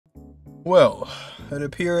Well, it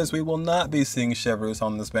appears we will not be seeing Chevreuse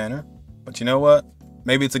on this banner, but you know what?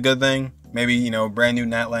 Maybe it's a good thing. Maybe, you know, brand new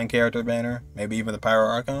Natlan character banner, maybe even the Pyro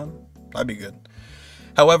Archon. That'd be good.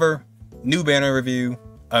 However, new banner review,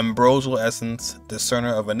 Ambrosial Essence,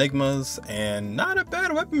 Discerner of Enigmas, and not a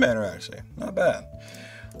bad weapon banner actually, not bad.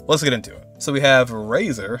 Let's get into it. So we have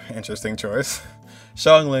Razor, interesting choice,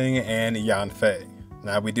 Xiangling, and Yanfei.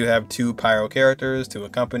 Now we do have two Pyro characters to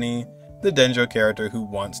accompany the Dendro character who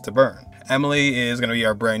wants to burn. Emilie is going to be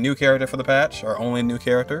our brand new character for the patch, our only new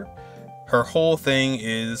character. Her whole thing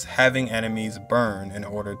is having enemies burn in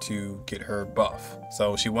order to get her buff.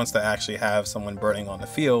 So she wants to actually have someone burning on the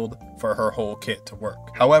field for her whole kit to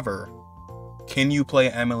work. However, can you play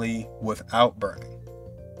Emilie without burning?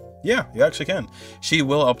 Yeah, you actually can. She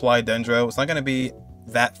will apply Dendro. It's not going to be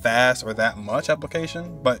that fast or that much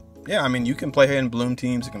application, but yeah, I mean, you can play her in Bloom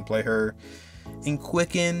teams, you can play her in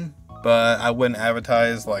Quicken, but I wouldn't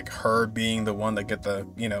advertise like her being the one that get the,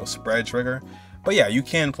 you know, spread trigger. But yeah, you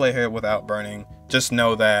can play her without burning. Just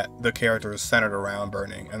know that the character is centered around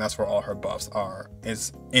burning, and that's where all her buffs are,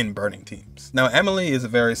 is in burning teams. Now, Emilie is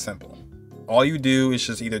very simple. All you do is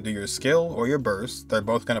just either do your skill or your burst. They're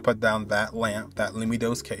both going to put down that lamp, that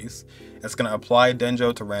Lumidouce case. It's going to apply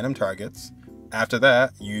Dendro to random targets. After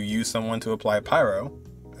that, you use someone to apply Pyro,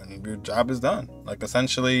 and your job is done. Like,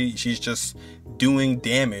 essentially, she's just doing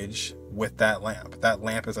damage with that lamp. That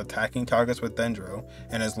lamp is attacking targets with Dendro,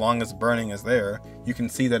 and as long as burning is there, you can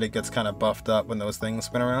see that it gets kind of buffed up when those things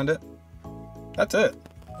spin around it. That's it.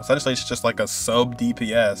 Essentially, it's just like a sub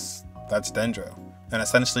DPS that's Dendro. And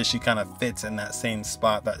essentially, she kind of fits in that same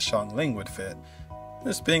spot that Xiangling would fit,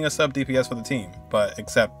 just being a sub DPS for the team, but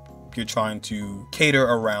except you're trying to cater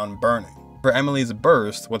around burning. For Emilie's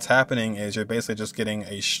burst, what's happening is you're basically just getting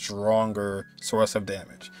a stronger source of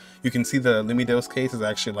damage. You can see the Lumidouce case is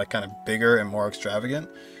actually like kind of bigger and more extravagant.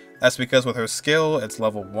 That's because with her skill, it's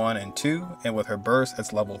level 1 and 2, and with her burst,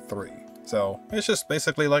 it's level 3. So it's just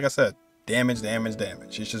basically, like I said, damage, damage,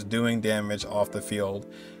 damage. She's just doing damage off the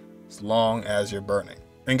field as long as you're burning.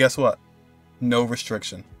 And guess what? No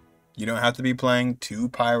restriction. You don't have to be playing 2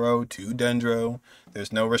 Pyro, 2 Dendro.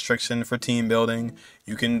 There's no restriction for team building.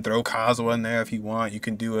 You can throw Kazuha in there if you want. You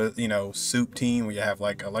can do a, you know, soup team where you have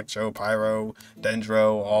like Electro, Pyro,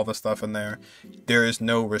 Dendro, all the stuff in there. There is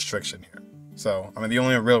no restriction here. So, I mean, the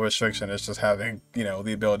only real restriction is just having, you know,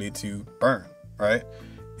 the ability to burn, right?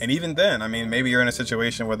 And even then, I mean, maybe you're in a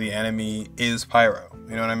situation where the enemy is Pyro,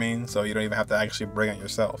 you know what I mean? So you don't even have to actually bring it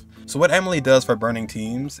yourself. So what Emilie does for burning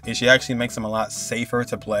teams is she actually makes them a lot safer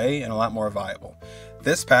to play and a lot more viable.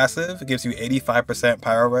 This passive gives you 85%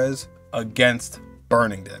 Pyro res against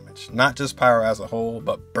burning damage. Not just Pyro as a whole,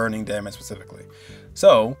 but burning damage specifically.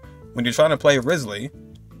 So when you're trying to play Wriothesley,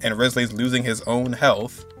 and Wriothesley's losing his own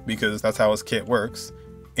health, because that's how his kit works,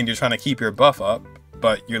 and you're trying to keep your buff up,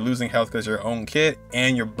 but you're losing health because your own kit,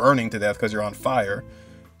 and you're burning to death because you're on fire,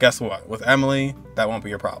 guess what? With Emilie, that won't be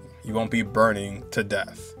your problem. You won't be burning to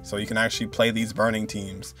death. So you can actually play these burning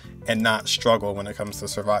teams and not struggle when it comes to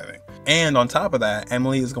surviving. And on top of that,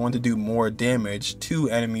 Emilie is going to do more damage to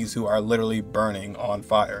enemies who are literally burning on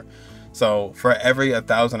fire. So for every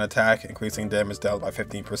 1,000 attack, increasing damage dealt by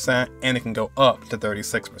 15%, and it can go up to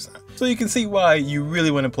 36%. So you can see why you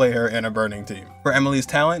really want to play her in a burning team. For Emilie's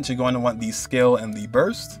talent, you're going to want the skill and the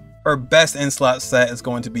burst. Her best in-slot set is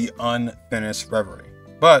going to be Unfinished Reverie.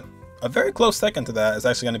 But a very close second to that is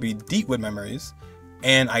actually going to be Deepwood Memories.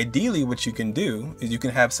 And ideally what you can do is you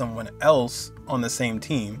can have someone else on the same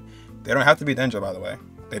team. They don't have to be Dendro, by the way.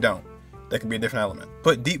 They don't. They can be a different element.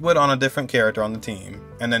 Put Deepwood on a different character on the team,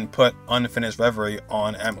 and then put Unfinished Reverie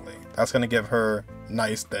on Emilie. That's going to give her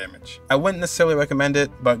nice damage. I wouldn't necessarily recommend it,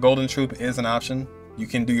 but Golden Troop is an option. You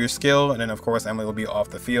can do your skill, and then of course Emilie will be off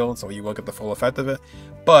the field, so you will get the full effect of it.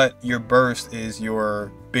 But your burst is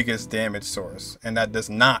your biggest damage source, and that does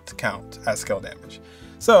not count as skill damage.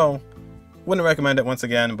 So, wouldn't recommend it once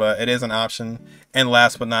again, but it is an option. And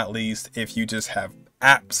last but not least, if you just have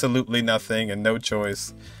absolutely nothing and no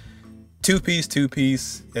choice,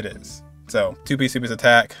 two-piece it is. So, two-piece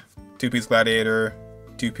attack, two-piece gladiator,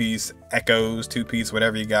 two-piece echoes, two-piece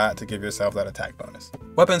whatever you got to give yourself that attack bonus.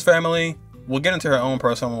 Weapons for Emilie, we'll get into her own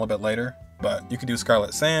personal a little bit later, but you could do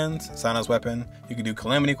Scarlet Sands, Sana's weapon, you could do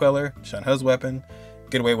Calamity Queller, Shenhe's weapon,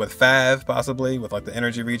 get away with Fav possibly, with like the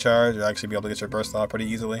energy recharge, you'll actually be able to get your burst off pretty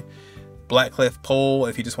easily. Blackcliff Pole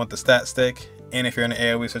if you just want the stat stick, and if you're in an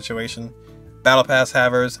AoE situation. Battle Pass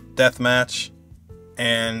Havers, Deathmatch,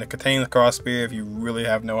 and Catane's Cross Spear if you really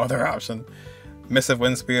have no other option. Missive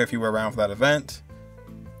Wind Spear if you were around for that event.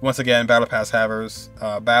 Once again, Battle Pass Havers,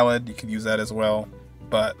 Ballad, you could use that as well.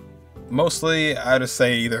 But mostly I would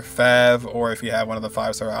say either Fav or if you have one of the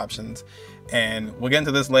 5-star options. And we'll get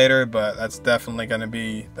into this later, but that's definitely going to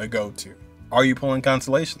be the go-to. Are you pulling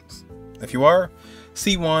constellations? If you are,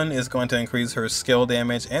 C1 is going to increase her skill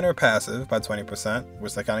damage and her passive by 20%,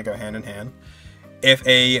 which they kind of go hand in hand. If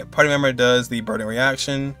a party member does the burning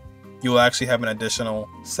reaction, you will actually have an additional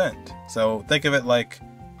scent. So think of it like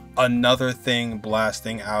another thing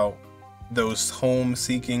blasting out those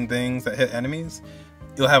home-seeking things that hit enemies.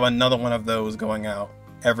 You'll have another one of those going out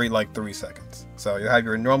every like 3 seconds. So you have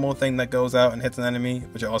your normal thing that goes out and hits an enemy,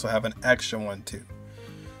 but you also have an extra one too.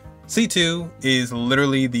 C2 is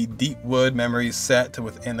literally the deep wood memory set to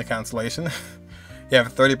within the constellation. You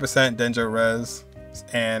have 30% Denjo res,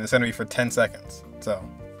 and it's going to be for 10 seconds. So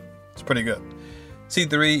it's pretty good.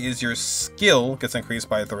 C3 is your skill gets increased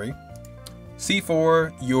by 3.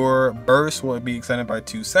 C4, your burst will be extended by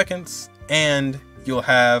 2 seconds, and you'll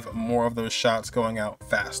have more of those shots going out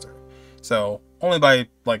faster. So only by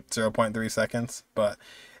like 0.3 seconds, but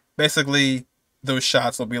basically those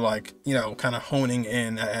shots will be like, you know, kind of honing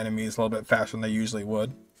in at enemies a little bit faster than they usually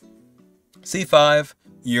would. C5,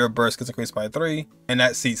 your burst gets increased by 3, and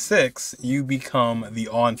at C6, you become the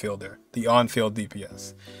on-fielder, the on-field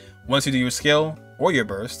DPS. Once you do your skill or your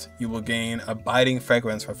burst, you will gain a biting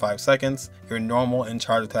fragrance for 5 seconds. Your normal and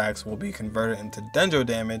charge attacks will be converted into Denjo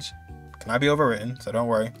damage, cannot be overwritten, so don't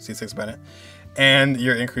worry, C6 Bennett. And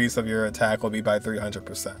your increase of your attack will be by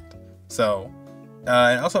 300%. So,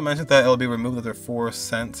 and also mentioned that it'll be removed after 4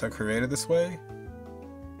 scents are created this way.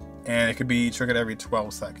 And it could be triggered every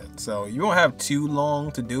 12 seconds. So you won't have too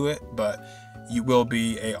long to do it, but you will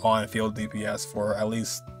be a on-field DPS for at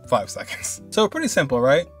least 5 seconds. So pretty simple,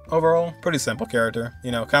 right? Overall, pretty simple character.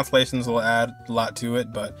 You know, constellations will add a lot to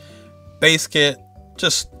it, but base kit,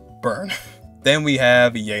 just burn. Then we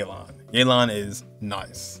have Yelan. Yelan is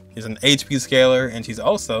nice. She's an HP scaler, and she's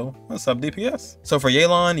also a sub DPS. So for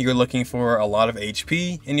Yelan, you're looking for a lot of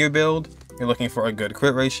HP in your build. You're looking for a good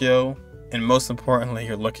crit ratio, and most importantly,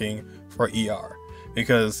 you're looking for ER.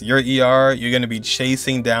 Because your ER, you're going to be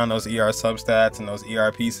chasing down those ER substats and those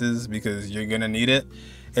ER pieces because you're going to need it.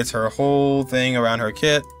 It's her whole thing around her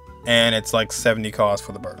kit, and it's like 70 cost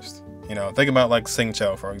for the burst. You know, think about like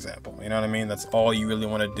Xingqiu, for example. You know what I mean? That's all you really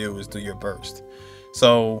want to do is do your burst.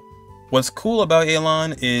 So what's cool about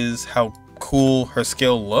Yelan is how cool her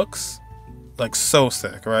skill looks. Like so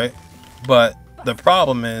sick, right? But the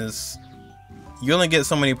problem is you only get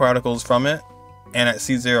so many particles from it, and at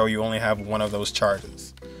C0 you only have one of those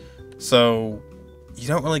charges. So you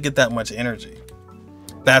don't really get that much energy.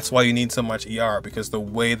 That's why you need so much ER, because the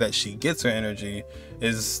way that she gets her energy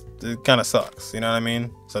is, it kind of sucks, you know what I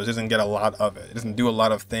mean? So she doesn't get a lot of it. It doesn't do a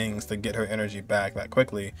lot of things to get her energy back that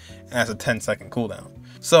quickly, and has a 10-second cooldown.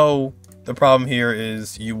 So the problem here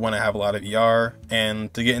is you want to have a lot of ER,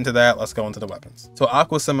 and to get into that, let's go into the weapons. So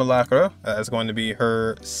Aqua Simulacra is going to be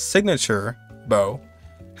her signature bow.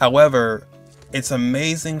 However, it's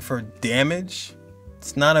amazing for damage.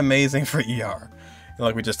 It's not amazing for ER.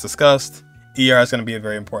 Like we just discussed, ER is going to be a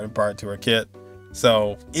very important part to her kit.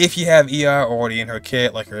 So if you have ER already in her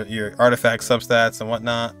kit, like your artifact substats and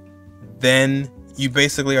whatnot, then you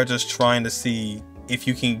basically are just trying to see if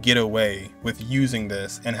you can get away with using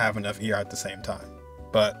this and have enough ER at the same time.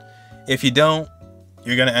 But if you don't,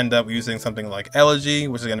 you're going to end up using something like Elegy,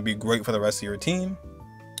 which is going to be great for the rest of your team.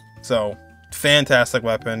 So fantastic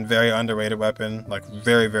weapon, very underrated weapon, like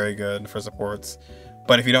very, very good for supports.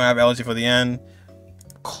 But if you don't have Elegy for the end,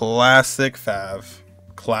 classic Fav.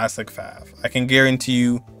 Classic Fav. I can guarantee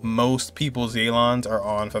you most people's Yelans are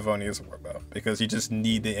on Favonius Warbow because you just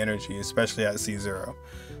need the energy, especially at C0.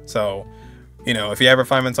 So, you know, if you have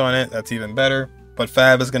refinements on it, that's even better. But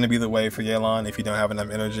Fav is going to be the way for Yelan if you don't have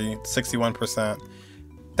enough energy. 61%.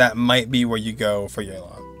 That might be where you go for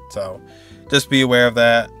Yelan. So just be aware of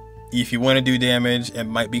that. If you want to do damage, it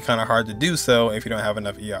might be kind of hard to do so if you don't have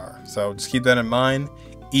enough ER. So just keep that in mind.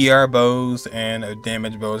 ER bows and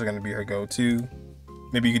damage bows are going to be her go-to.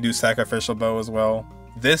 Maybe you could do sacrificial bow as well.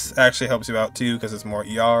 This actually helps you out too because it's more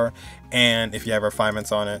ER, and if you have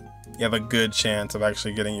refinements on it, you have a good chance of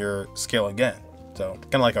actually getting your skill again. So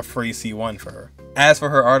kind of like a free C1 for her. As for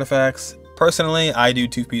her artifacts, personally I do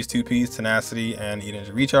 2-piece, tenacity, and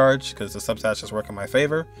energy recharge because the substats just work in my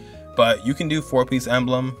favor. But you can do 4-piece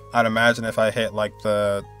emblem. I'd imagine if I hit like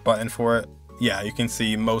the button for it, yeah, you can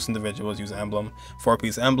see most individuals use emblem.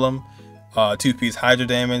 4-piece emblem, 2-piece hydro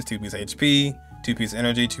damage, 2-piece HP, 2-piece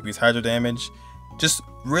energy, 2-piece hydro damage. Just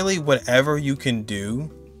really whatever you can do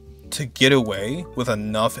to get away with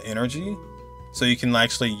enough energy so you can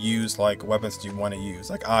actually use like weapons that you want to use,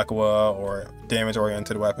 like Aqua or damage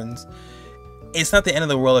oriented weapons. It's not the end of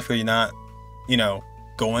the world if you're not, you know,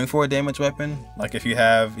 going for a damage weapon, like if you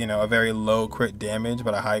have, you know, a very low crit damage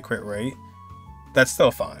but a high crit rate, that's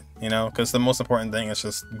still fine, you know, because the most important thing is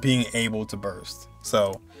just being able to burst.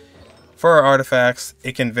 So for our artifacts,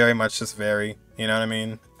 it can very much just vary, you know what I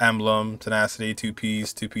mean? Emblem, tenacity,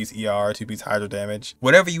 2-piece, 2-piece ER, 2-piece hydro damage.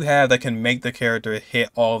 Whatever you have that can make the character hit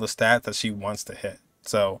all the stats that she wants to hit.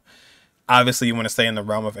 So obviously you want to stay in the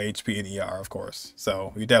realm of HP and ER, of course.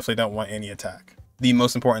 So you definitely don't want any attack. The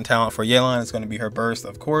most important talent for Yelan is going to be her burst,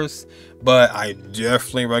 of course, but I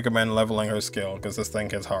definitely recommend leveling her skill because this thing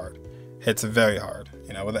hits hard. Hits very hard.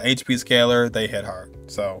 You know, with an HP scaler, they hit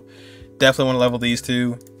hard. So definitely want to level these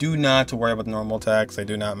two. Do not worry about the normal attacks. They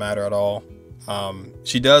do not matter at all.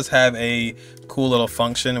 She does have a cool little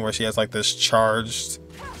function where she has like this charged,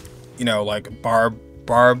 you know, like barb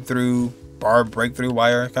breakthrough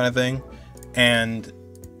wire kind of thing. And,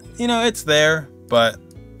 you know, it's there, but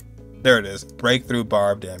there it is. Breakthrough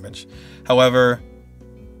barb damage. However,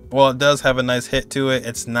 while it does have a nice hit to it,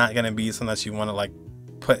 it's not going to be something that you want to like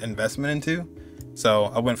put investment into. So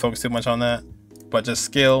I wouldn't focus too much on that, but just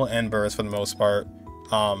skill and burst for the most part.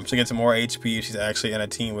 She gets more HP if she's actually in a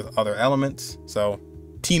team with other elements. So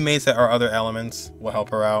teammates that are other elements will help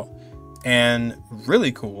her out. And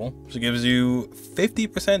really cool, she gives you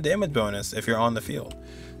 50% damage bonus if you're on the field.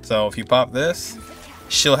 So if you pop this,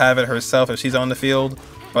 she'll have it herself if she's on the field,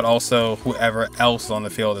 but also whoever else is on the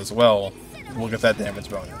field as well will get that damage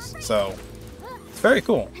bonus. So it's very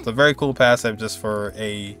cool. It's a very cool passive just for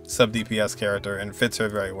a sub DPS character and fits her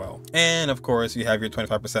very well. And of course you have your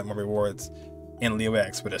 25% more rewards in leeway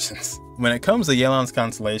expeditions. When it comes to Yelan's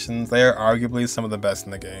constellations, they are arguably some of the best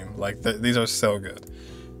in the game. Like these are so good.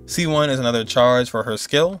 C1 is another charge for her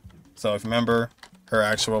skill. So if you remember her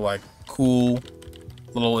actual like cool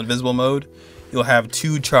little invisible mode, you'll have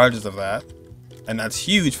 2 charges of that. And that's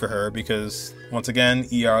huge for her because once again,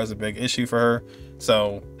 ER is a big issue for her.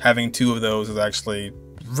 So having 2 of those is actually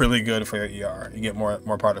really good for your ER. You get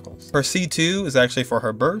more particles. Her C2 is actually for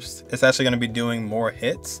her burst. It's actually going to be doing more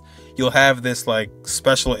hits. You'll have this like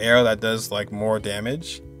special arrow that does like more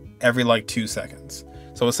damage every like 2 seconds.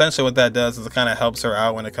 So essentially what that does is it kind of helps her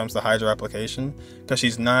out when it comes to hydro application because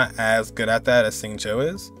she's not as good at that as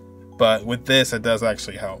Xingqiu is. But with this, it does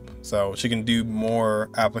actually help. So she can do more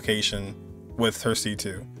application with her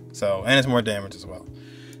C2. So, and it's more damage as well.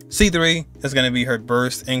 C3 is going to be her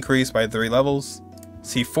burst increase by 3 levels.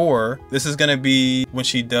 C4, this is going to be when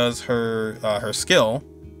she does her her skill,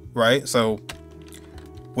 right? So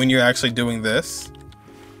when you're actually doing this,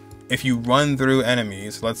 if you run through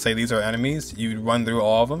enemies, let's say these are enemies, you run through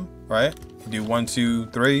all of them, right? You do 1, 2,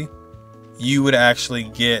 3, you would actually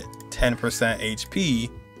get 10% HP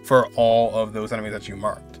for all of those enemies that you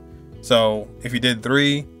marked. So if you did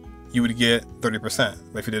 3, you would get 30%.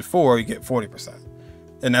 But if you did 4, you get 40%.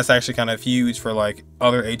 And that's actually kind of huge for like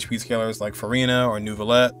other HP scalers like Farina or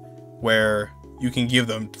Nouvelette, where you can give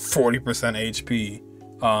them 40%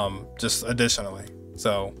 HP just additionally.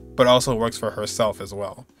 So, but also works for herself as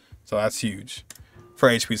well. So that's huge for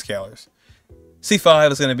HP scalers.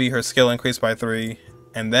 C5 is going to be her skill increase by 3,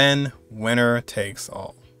 and then winner takes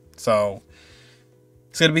all. So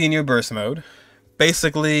it's going to be in your burst mode.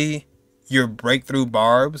 Basically, your breakthrough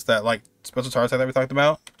barbs, that like special charge that we talked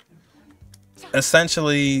about,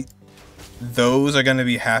 essentially those are going to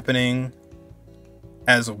be happening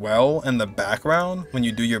as well in the background when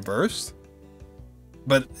you do your burst.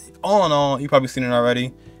 But all in all, you've probably seen it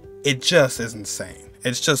already. It just is insane.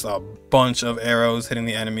 It's just a bunch of arrows hitting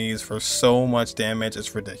the enemies for so much damage.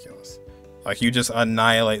 It's ridiculous. Like you just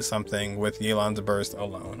annihilate something with Yelan's burst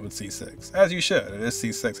alone with C6, as you should. It is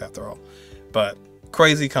C6 after all. But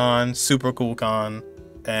crazy con, super cool con,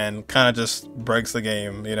 and kind of just breaks the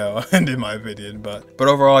game, you know, in my opinion. But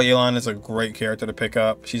overall, Yelan is a great character to pick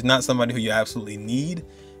up. She's not somebody who you absolutely need,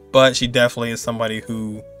 but she definitely is somebody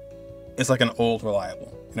who is like an old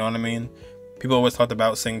reliable. You know what I mean? People always talked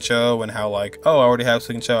about Xingqiu and how like, oh, I already have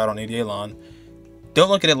Xingqiu, I don't need Yelan. Don't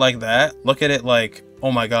look at it like that. Look at it like,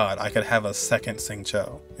 oh my god, I could have a second Xingqiu.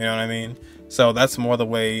 You know what I mean? So that's more the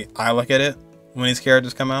way I look at it when these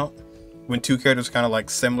characters come out. When 2 characters kind of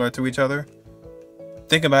like similar to each other,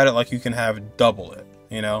 think about it like you can have double it,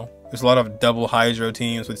 you know? There's a lot of double hydro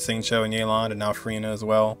teams with Xingqiu and Yelan, and now Farina as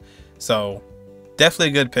well. So definitely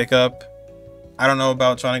a good pickup. I don't know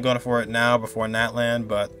about trying to go for it now before Natland,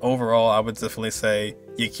 but overall I would definitely say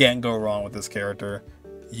you can't go wrong with this character.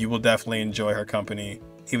 You will definitely enjoy her company,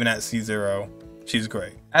 even at C0. She's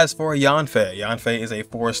great. As for Yanfei, Yanfei is a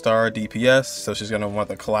 4-star DPS, so she's going to want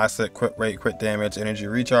the classic crit rate, crit damage, energy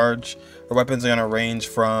recharge. Her weapons are going to range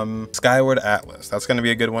from Skyward Atlas. That's going to be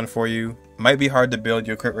a good one for you. Might be hard to build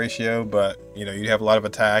your crit ratio, but you know, you have a lot of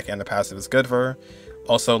attack and the passive is good for her.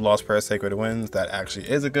 Also, Lost Prayer Sacred Winds, that actually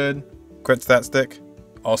is a good crit stat stick.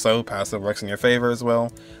 Also, passive works in your favor as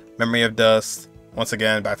well. Memory of Dust, once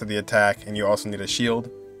again, back to the attack, and you also need a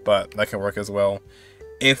shield, but that can work as well.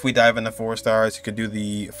 If we dive into 4 stars, you could do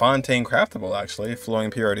the Fontaine craftable, actually,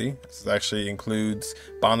 Flowing Purity. This actually includes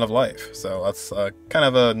Bond of Life, so that's kind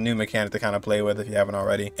of a new mechanic to kind of play with if you haven't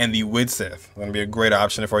already. And the Widsith, going to be a great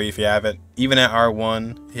option for you if you have it. Even at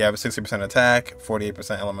R1, you have a 60% attack,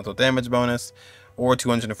 48% elemental damage bonus, or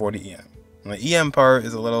 240 EM. And the EM part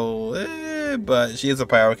is a little but she is a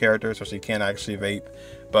pyro character, so she can actually vape.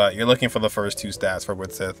 But you're looking for the first 2 stats for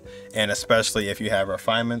Widsith, and especially if you have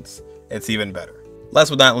refinements, it's even better. Last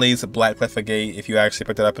but not least, Black Cliff Gate, if you actually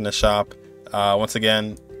picked it up in the shop. Once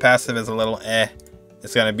again, passive is a little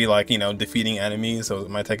It's going to be like, you know, defeating enemies, so it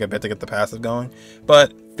might take a bit to get the passive going.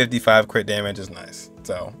 But 55 crit damage is nice.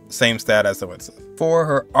 So, same stat as the Widsith. For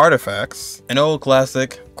her artifacts, an old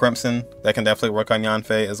classic, Crimson, that can definitely work on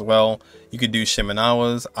Yanfei as well. You could do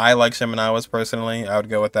Shimenawas. I like Shimenawas personally. I would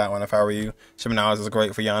go with that one if I were you. Shimenawas is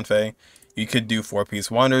great for Yanfei. You could do 4-piece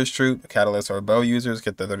Wanderer's Troop. Catalyst or Bow users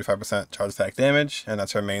get the 35% charge attack damage, and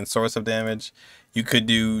that's her main source of damage. You could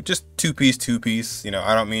do just 2-piece. You know,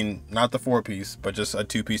 I don't mean not the 4-piece, but just a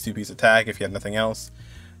 2-piece attack if you have nothing else.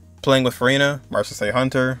 Playing with Farina, Marcia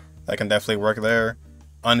Hunter, that can definitely work there.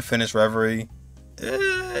 Unfinished Reverie.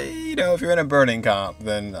 You know, if you're in a burning comp,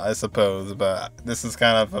 then I suppose, but this is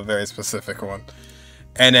kind of a very specific one.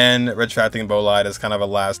 And then Retracting Bolide is kind of a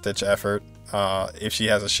last-ditch effort. If she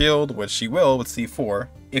has a shield, which she will with C4,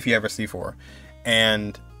 if you ever C4,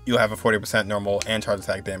 and you'll have a 40% normal and charge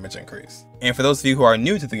attack damage increase. And for those of you who are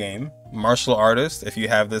new to the game, Martial Artist, if you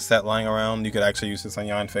have this set lying around, you could actually use this on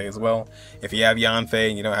Yanfei as well. If you have Yanfei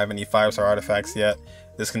and you don't have any 5-star artifacts yet,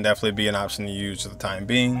 this can definitely be an option to use for the time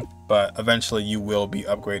being, but eventually you will be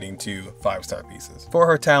upgrading to 5-star pieces. For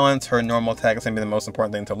her talents, her normal attack is going to be the most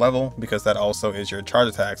important thing to level, because that also is your charge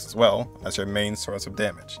attacks as well. That's your main source of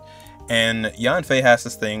damage. And Yanfei has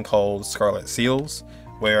this thing called Scarlet Seals,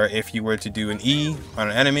 where if you were to do an E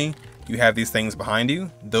on an enemy, you have these things behind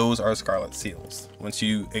you. Those are Scarlet Seals. Once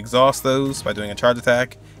you exhaust those by doing a charge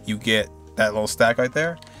attack, you get that little stack right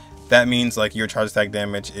there. That means like your charge attack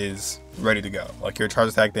damage is ready to go. Like your charge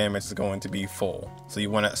attack damage is going to be full. So you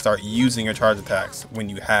want to start using your charge attacks when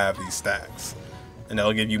you have these stacks, and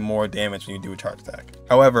that'll give you more damage when you do a charge attack.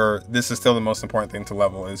 However, this is still the most important thing to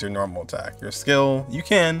level, is your normal attack. Your skill, you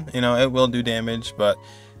can, you know, it will do damage, but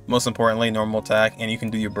most importantly, normal attack, and you can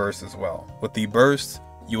do your burst as well. With the burst,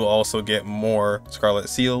 you will also get more Scarlet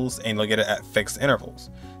Seals, and you'll get it at fixed intervals.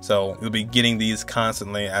 So you'll be getting these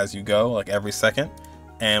constantly as you go, like every second.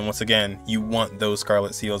 And once again, you want those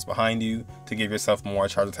Scarlet Seals behind you to give yourself more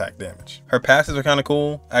charge attack damage. Her passives are kind of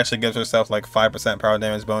cool. Actually gives herself like 5% power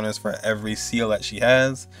damage bonus for every seal that she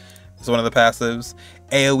has. It's one of the passives.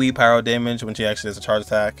 AoE pyro damage when she actually does a charge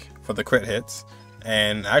attack for the crit hits.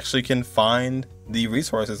 And actually can find the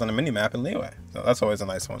resources on the minimap in leeway. So that's always a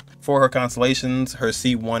nice one. For her constellations, her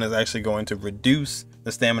C1 is actually going to reduce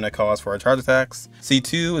the stamina cost for her charge attacks.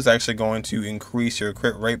 C2 is actually going to increase your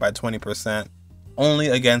crit rate by 20%. Only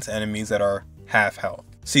against enemies that are half health.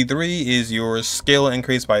 C3 is your skill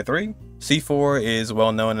increased by 3. C4 is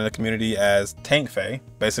well known in the community as Tank Fei.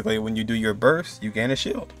 Basically, when you do your burst, you gain a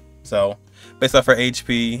shield. So, based off her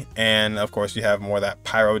HP, and of course, you have more of that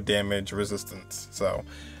pyro damage resistance. So,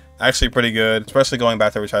 actually pretty good, especially going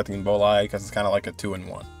back to Retracting Bolide, because it's kind of like a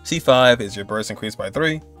 2-in-1. C5 is your burst increased by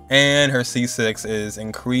 3, and her C6 is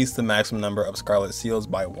increase the maximum number of Scarlet Seals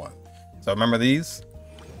by 1. So, remember these?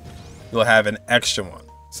 You'll have an extra one,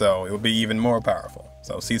 so it will be even more powerful.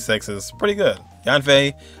 So C6 is pretty good.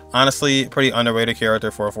 Yanfei, honestly, pretty underrated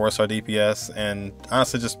character for a 4-star DPS, and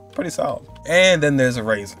honestly just pretty solid. And then there's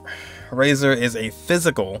Razor. Razor is a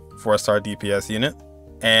physical 4-star DPS unit,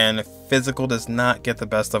 and physical does not get the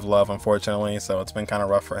best of love, unfortunately, so it's been kind of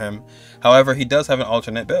rough for him. However, he does have an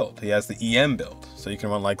alternate build. He has the EM build, so you can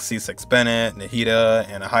run like C6 Bennett, Nahida,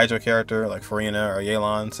 and a Hydra character like Farina or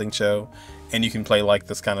Yelan, Xingqiu, and you can play like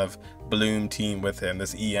this kind of Bloom team with him,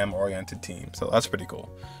 this EM oriented team, so that's pretty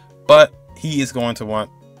cool. But he is going to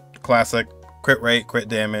want classic crit rate, crit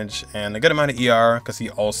damage, and a good amount of ER, because he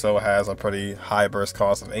also has a pretty high burst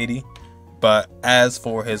cost of 80. But as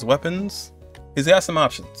for his weapons, he's got some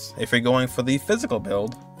options. If you're going for the physical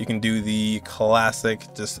build, you can do the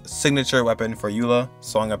classic, just signature weapon for Eula,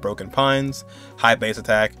 Song of Broken Pines, high base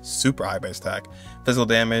attack, super high base attack, physical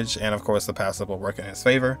damage, and of course the passive will work in his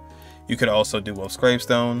favor. You could also do Wolf's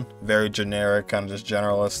Gravestone, very generic, kind of just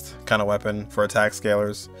generalist kind of weapon for attack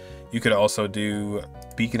scalers. You could also do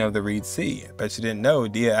Beacon of the Reed Sea. I bet you didn't know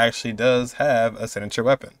Dia actually does have a signature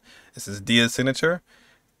weapon. This is Dia's signature.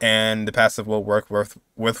 and the passive will work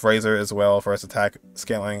with Razor as well for its attack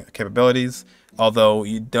scaling capabilities, although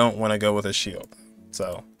you don't want to go with a shield,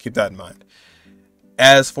 so keep that in mind.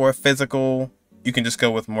 As for physical, you can just go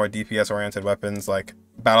with more DPS oriented weapons like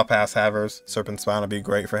Battle Pass Havers. Serpent Spine will be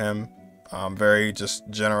great for him. Very just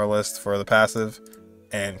generalist for the passive,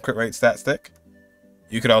 and crit rate stat stick.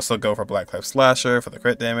 You could also go for Black Clef Slasher for the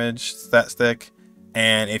crit damage stat stick,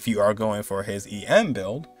 and if you are going for his EM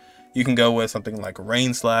build, you can go with something like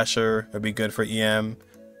Rain Slasher. It'd be good for EM.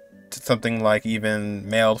 Something like even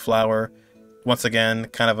Mailed Flower. Once again,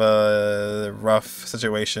 kind of a rough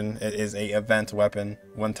situation. It is a event weapon,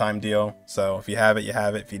 one-time deal. So if you have it, you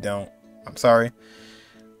have it. If you don't, I'm sorry.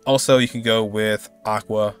 Also, you can go with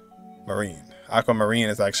Aquamarine. Aquamarine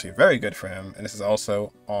is actually very good for him, and this is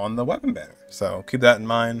also on the weapon banner. So keep that in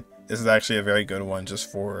mind. This is actually a very good one just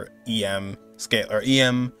for EM scale or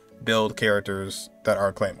EM build characters that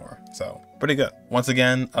are Claymore. So pretty good. Once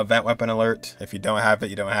again, event weapon alert. If you don't have it,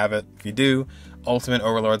 you don't have it. If you do, Ultimate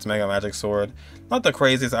Overlord's Mega Magic Sword. Not the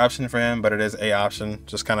craziest option for him, but it is a option.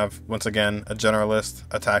 Just kind of, once again, a generalist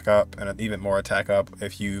attack up and an even more attack up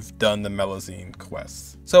if you've done the Melazine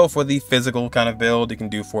quests. So for the physical kind of build, you can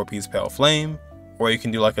do 4-piece Pale Flame, or you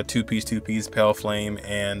can do like a 2-piece Pale Flame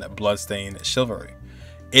and Bloodstained Chivalry.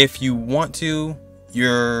 If you want to,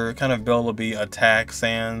 your kind of build will be attack,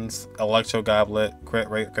 sands, electro goblet, crit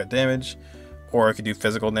rate, crit damage, or it could do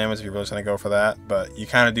physical damage if you're really trying to go for that. But you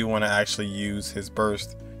kind of do want to actually use his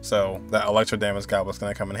burst, so that electro damage goblet's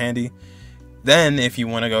going to come in handy. Then if you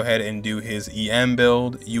want to go ahead and do his EM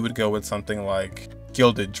build, you would go with something like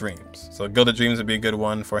Gilded Dreams. So Gilded Dreams would be a good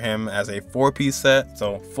one for him as a 4-piece set,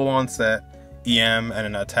 so full-on set, EM and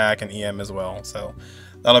an attack and EM as well. So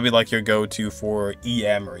that'll be like your go-to for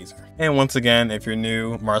EM Razor. And once again, if you're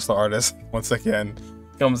new, Martial Artist, once again,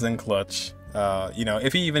 comes in clutch. You know,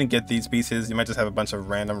 if you even get these pieces, you might just have a bunch of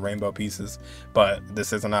random rainbow pieces, but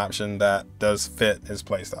this is an option that does fit his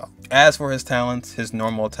playstyle. As for his talents, his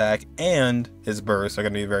normal attack and his burst are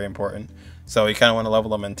going to be very important. So you kind of want to level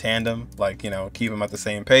them in tandem, like, you know, keep them at the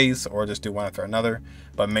same pace or just do one after another,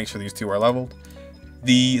 but make sure these two are leveled.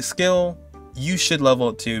 The skill, you should level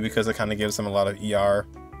it too because it kind of gives him a lot of ER.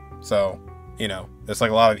 So, you know, there's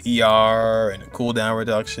like a lot of ER and cooldown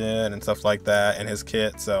reduction and stuff like that in his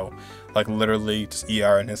kit. So like literally just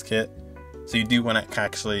ER in his kit. So you do want to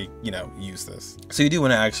actually, you know, use this. So you do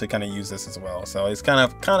want to actually kind of use this as well. So he's kind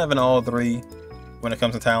of in all three when it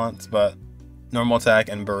comes to talents, but normal attack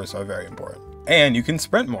and burst are very important. And you can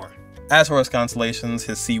sprint more. As for his constellations,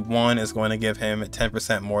 his C1 is going to give him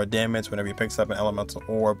 10% more damage whenever he picks up an elemental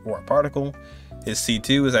orb or a particle. His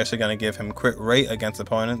C2 is actually going to give him crit rate against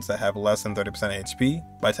opponents that have less than 30%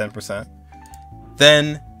 HP by 10%.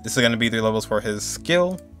 Then this is going to be 3 levels for his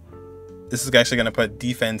skill. This is actually going to put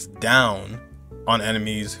defense down on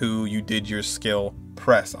enemies who you did your skill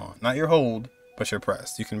press on. Not your hold, but your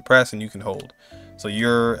press. You can press and you can hold. So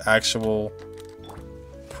your actual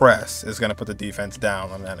press is going to put the defense down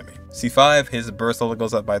on the enemy. C5, his burst level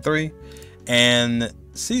goes up by 3. And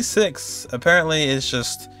C6 apparently is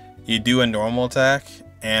just you do a normal attack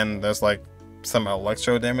and there's like some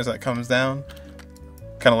electro damage that comes down.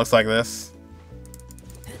 Kind of looks like this.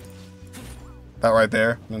 That right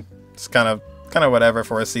there. It's kind of whatever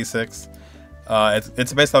for a C6.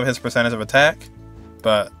 It's based off his percentage of attack,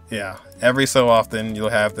 but yeah, every so often you'll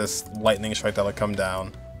have this lightning strike that'll come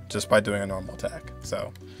down just by doing a normal attack.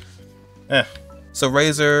 So, So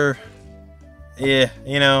Razor, you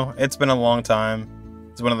know, it's been a long time.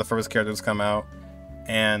 It's one of the first characters to come out,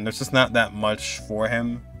 and there's just not that much for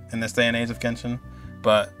him in this day and age of Genshin.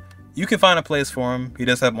 But you can find a place for him. He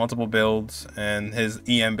does have multiple builds, and his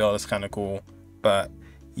EM build is kind of cool. But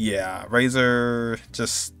yeah, Razor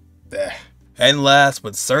just And last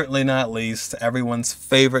but certainly not least, everyone's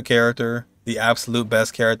favorite character, the absolute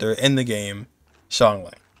best character in the game,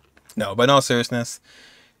 Xiangling. No, but in all seriousness,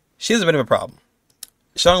 she has a bit of a problem.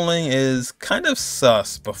 Xiangling is kind of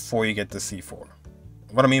sus before you get to C4.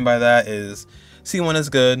 What I mean by that is C1 is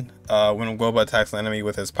good. When Global attacks an enemy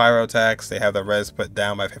with his pyro attacks, they have the res put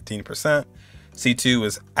down by 15%. C2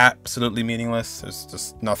 is absolutely meaningless. There's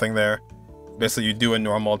just nothing there. Basically, you do a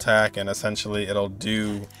normal attack and essentially it'll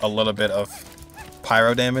do a little bit of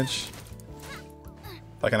pyro damage.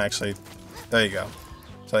 If I can actually, there you go.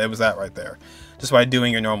 So it was that right there. Just by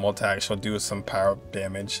doing your normal attack, she'll do some pyro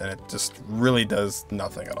damage and it just really does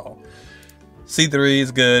nothing at all. C3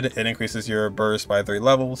 is good. It increases your burst by 3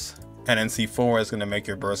 levels. And then C4 is going to make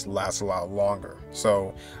your burst last a lot longer.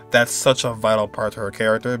 So that's such a vital part to her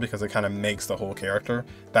character because it kind of makes the whole character.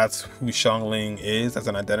 That's who Xiangling is as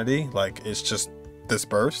an identity. Like, it's just this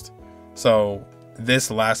burst. So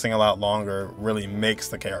this lasting a lot longer really makes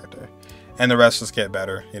the character. And the rest just get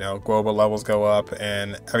better. You know, global levels go up,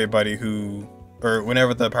 and everybody who, or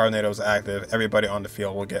whenever the power tornado is active, everybody on the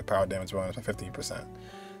field will get power damage bonus by 15%.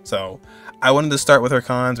 So I wanted to start with her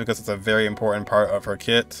cons because it's a very important part of her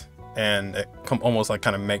kit, and it almost like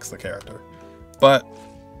kind of makes the character. But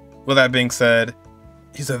with that being said,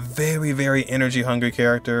 she's a very, very energy hungry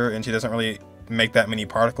character, and she doesn't really make that many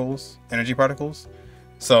particles, energy particles.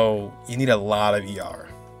 So you need a lot of ER.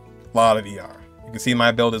 You can see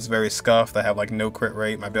my build is very scuffed. I have like no crit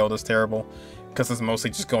rate. My build is terrible because it's mostly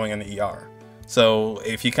just going in the ER. So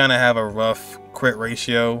if you kind of have a rough crit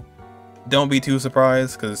ratio, don't be too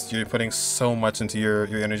surprised because you're putting so much into your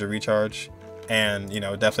energy recharge. And, you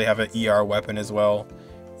know, definitely have an ER weapon as well.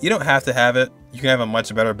 You don't have to have it. You can have a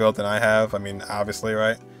much better build than I have. I mean, obviously,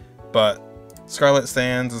 right? But Scarlet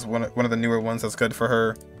Sands is one of the newer ones that's good for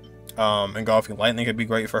her. Engulfing Lightning could be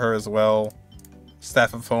great for her as well.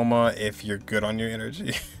 Staff of Foma if you're good on your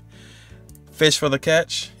energy. Fish for the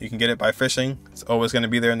catch. You can get it by fishing. It's always going to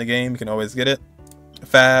be there in the game. You can always get it.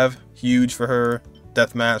 Fav, huge for her.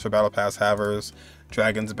 Deathmatch for Battle Pass havers.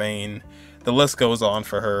 Dragon's Bane. The list goes on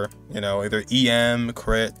for her. You know, either EM,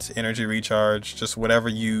 crit, energy recharge, just whatever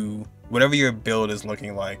your build is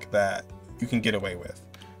looking like that you can get away with.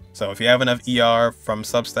 So if you have enough ER from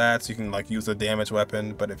substats, you can like use a damage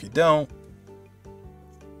weapon, but if you don't,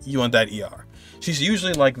 you want that ER. She's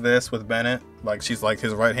usually like this with Bennett, like she's like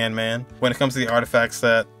his right-hand man. When it comes to the artifact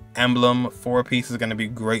set, Emblem 4-piece is going to be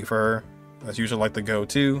great for her. That's usually like the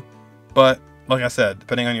go-to. But like I said,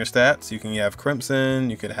 depending on your stats, you can have Crimson,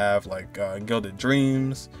 you could have like Gilded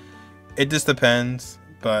Dreams. It just depends.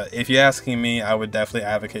 But if you're asking me, I would definitely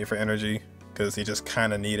advocate for energy because you just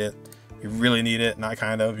kind of need it. You really need it, not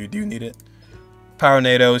kind of, you do need it. Power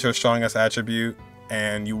NATO is your strongest attribute,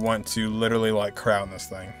 and you want to literally like crown this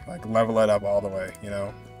thing, like level it up all the way, you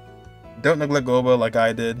know. Don't neglect Goba like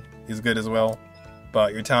I did, he's good as well.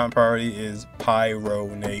 But your talent priority is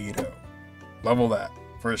Pyronado. Level that,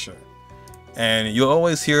 for sure. And you'll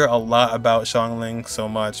always hear a lot about Xiangling so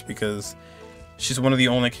much because she's one of the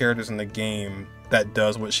only characters in the game that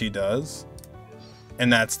does what she does.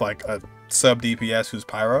 And that's like a sub DPS who's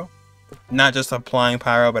Pyro. Not just applying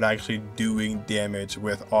Pyro, but actually doing damage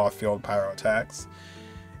with off-field Pyro attacks.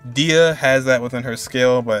 Dia has that within her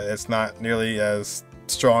skill, but it's not nearly as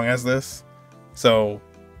strong as this. So,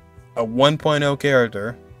 a 1.0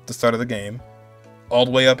 character at the start of the game, all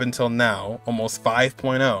the way up until now, almost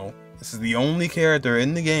 5.0, this is the only character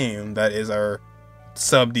in the game that is our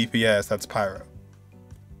sub DPS that's Pyro.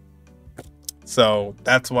 So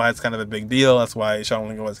that's why it's kind of a big deal. That's why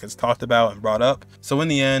Xiangling always gets talked about and brought up. So in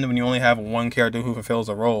the end, when you only have one character who fulfills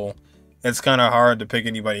a role, it's kind of hard to pick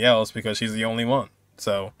anybody else because she's the only one.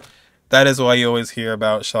 So that is why you always hear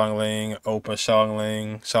about Xiangling, Oppa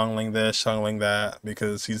Xiangling, Xiangling this, Xiangling that,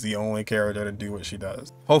 because she's the only character to do what she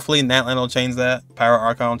does. Hopefully Natlan will change that. Pyro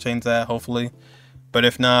Archon will change that, hopefully. But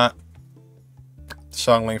if not,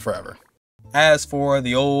 Xiangling forever. As for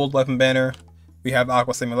the old weapon banner, we have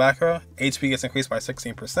Aqua Simulacra. HP gets increased by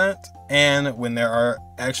 16%, and when there are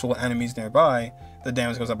actual enemies nearby, the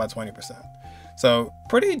damage goes up by 20%. So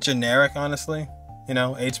pretty generic, honestly. You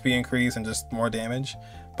know, HP increase and just more damage.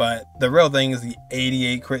 But the real thing is the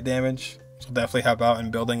 88 crit damage, which will definitely help out in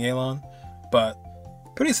building Yelan. But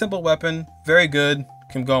pretty simple weapon, very good.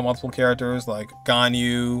 Can go on multiple characters like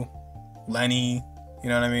Ganyu, Lenny, you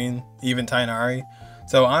know what I mean? Even Tainari.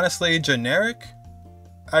 So honestly, generic,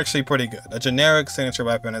 actually pretty good. A generic signature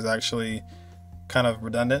weapon is actually kind of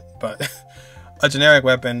redundant, but a generic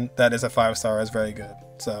weapon that is a 5-star is very good.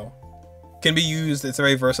 So can be used, it's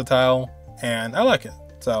very versatile, and I like it.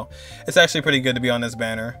 So it's actually pretty good to be on this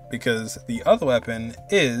banner because the other weapon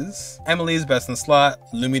is Emilie's best in slot,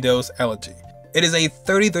 Lumidouce Elegy. It is a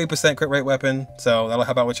 33% crit rate weapon, so that'll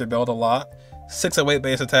help out with your build a lot. 608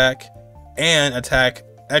 base attack, and attack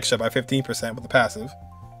extra by 15% with the passive.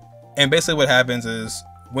 And basically what happens is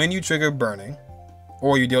when you trigger burning,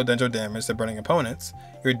 or you deal dendro damage to burning opponents,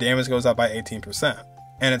 your damage goes up by 18,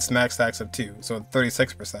 and it's max stacks of 2, so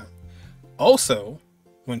 36%. Also,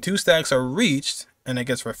 when 2 stacks are reached and it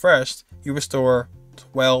gets refreshed, you restore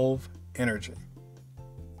 12 energy.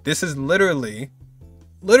 This is literally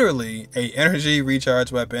a energy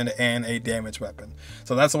recharge weapon and a damage weapon.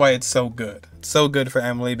 So that's why it's so good. It's so good for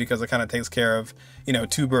Emilie because it kind of takes care of, you know,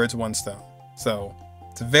 2 birds, 1 stone. So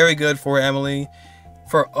it's very good for Emilie.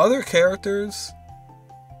 For other characters,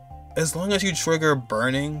 as long as you trigger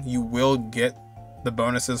burning, you will get the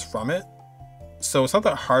bonuses from it. So it's not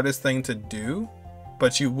the hardest thing to do,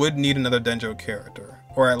 but you would need another Dendro character,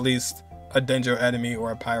 or at least a Dendro enemy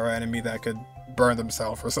or a Pyro enemy that could burn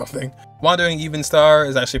themselves or something. Wandering Evenstar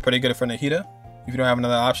is actually pretty good for Nahida, if you don't have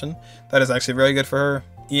another option. That is actually very good for her.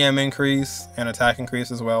 EM increase and attack increase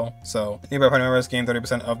as well. So nearby party members gain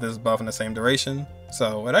 30% of this buff in the same duration.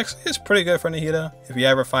 So it actually is pretty good for Nahida. If you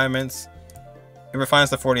have refinements, it refines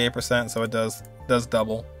to 48%, so it does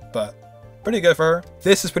double, but pretty good for her.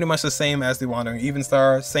 This is pretty much the same as the Wandering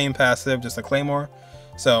Evenstar, same passive, just a Claymore.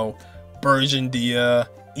 So Burgundia,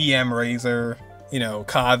 EM Razor, you know,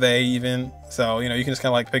 Cave even. So, you know, you can just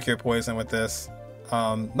kind of like pick your poison with this.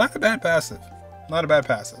 Not a bad passive. Not a bad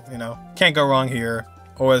passive, you know. Can't go wrong here.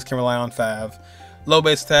 Always can rely on Fav. Low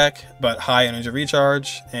base attack, but high energy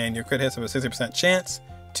recharge, and your crit hits have a 60% chance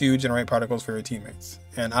to generate particles for your teammates.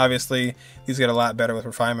 And obviously, these get a lot better with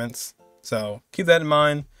refinements. So keep that in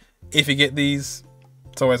mind. If you get these,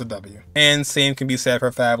 it's always a W. And same can be said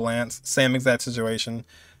for Fav Lance. Same exact situation,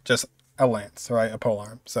 just a lance, right? A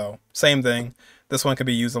polearm. So same thing. This one could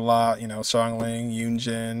be used a lot, you know, Xiangling,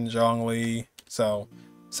 Yunjin, Zhongli. So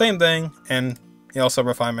same thing. And also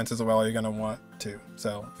refinements as well, you're going to want to.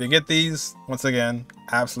 So if you get these, once again,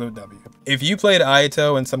 absolute W. If you played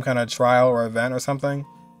Aito in some kind of trial or event or something,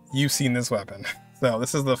 you've seen this weapon. So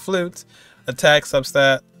this is the Flute, attack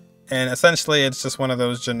substat, and essentially it's just one of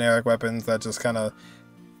those generic weapons that just kind of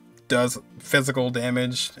does physical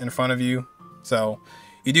damage in front of you. So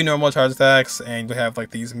you do normal charge attacks and you have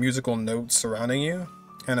like these musical notes surrounding you,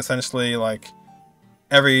 and essentially like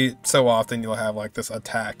every so often you'll have like this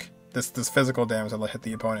attack, this physical damage that'll hit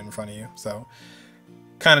the opponent in front of you. So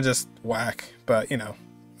kind of just whack, but you know,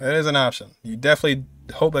 it is an option. You definitely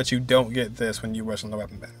hope that you don't get this when you wish on the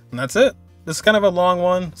weapon banner. And that's it. This is kind of a long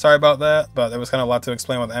one, sorry about that, but there was kind of a lot to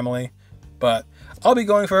explain with Emilie. But I'll be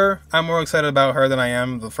going for her. I'm more excited about her than I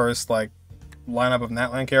am the first like lineup of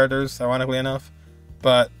Natlan characters, ironically enough.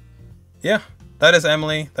 But yeah, that is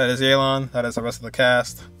Emilie, that is Yelan, that is the rest of the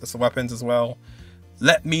cast. That's the weapons as well.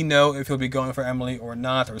 Let me know if you'll be going for Emilie or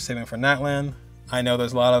not, or saving for Natlan. I know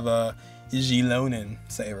there's a lot of Gilonin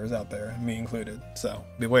savers out there, me included, so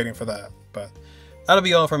be waiting for that. But that'll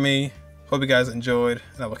be all for me. Hope you guys enjoyed,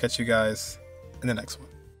 and I will catch you guys in the next one.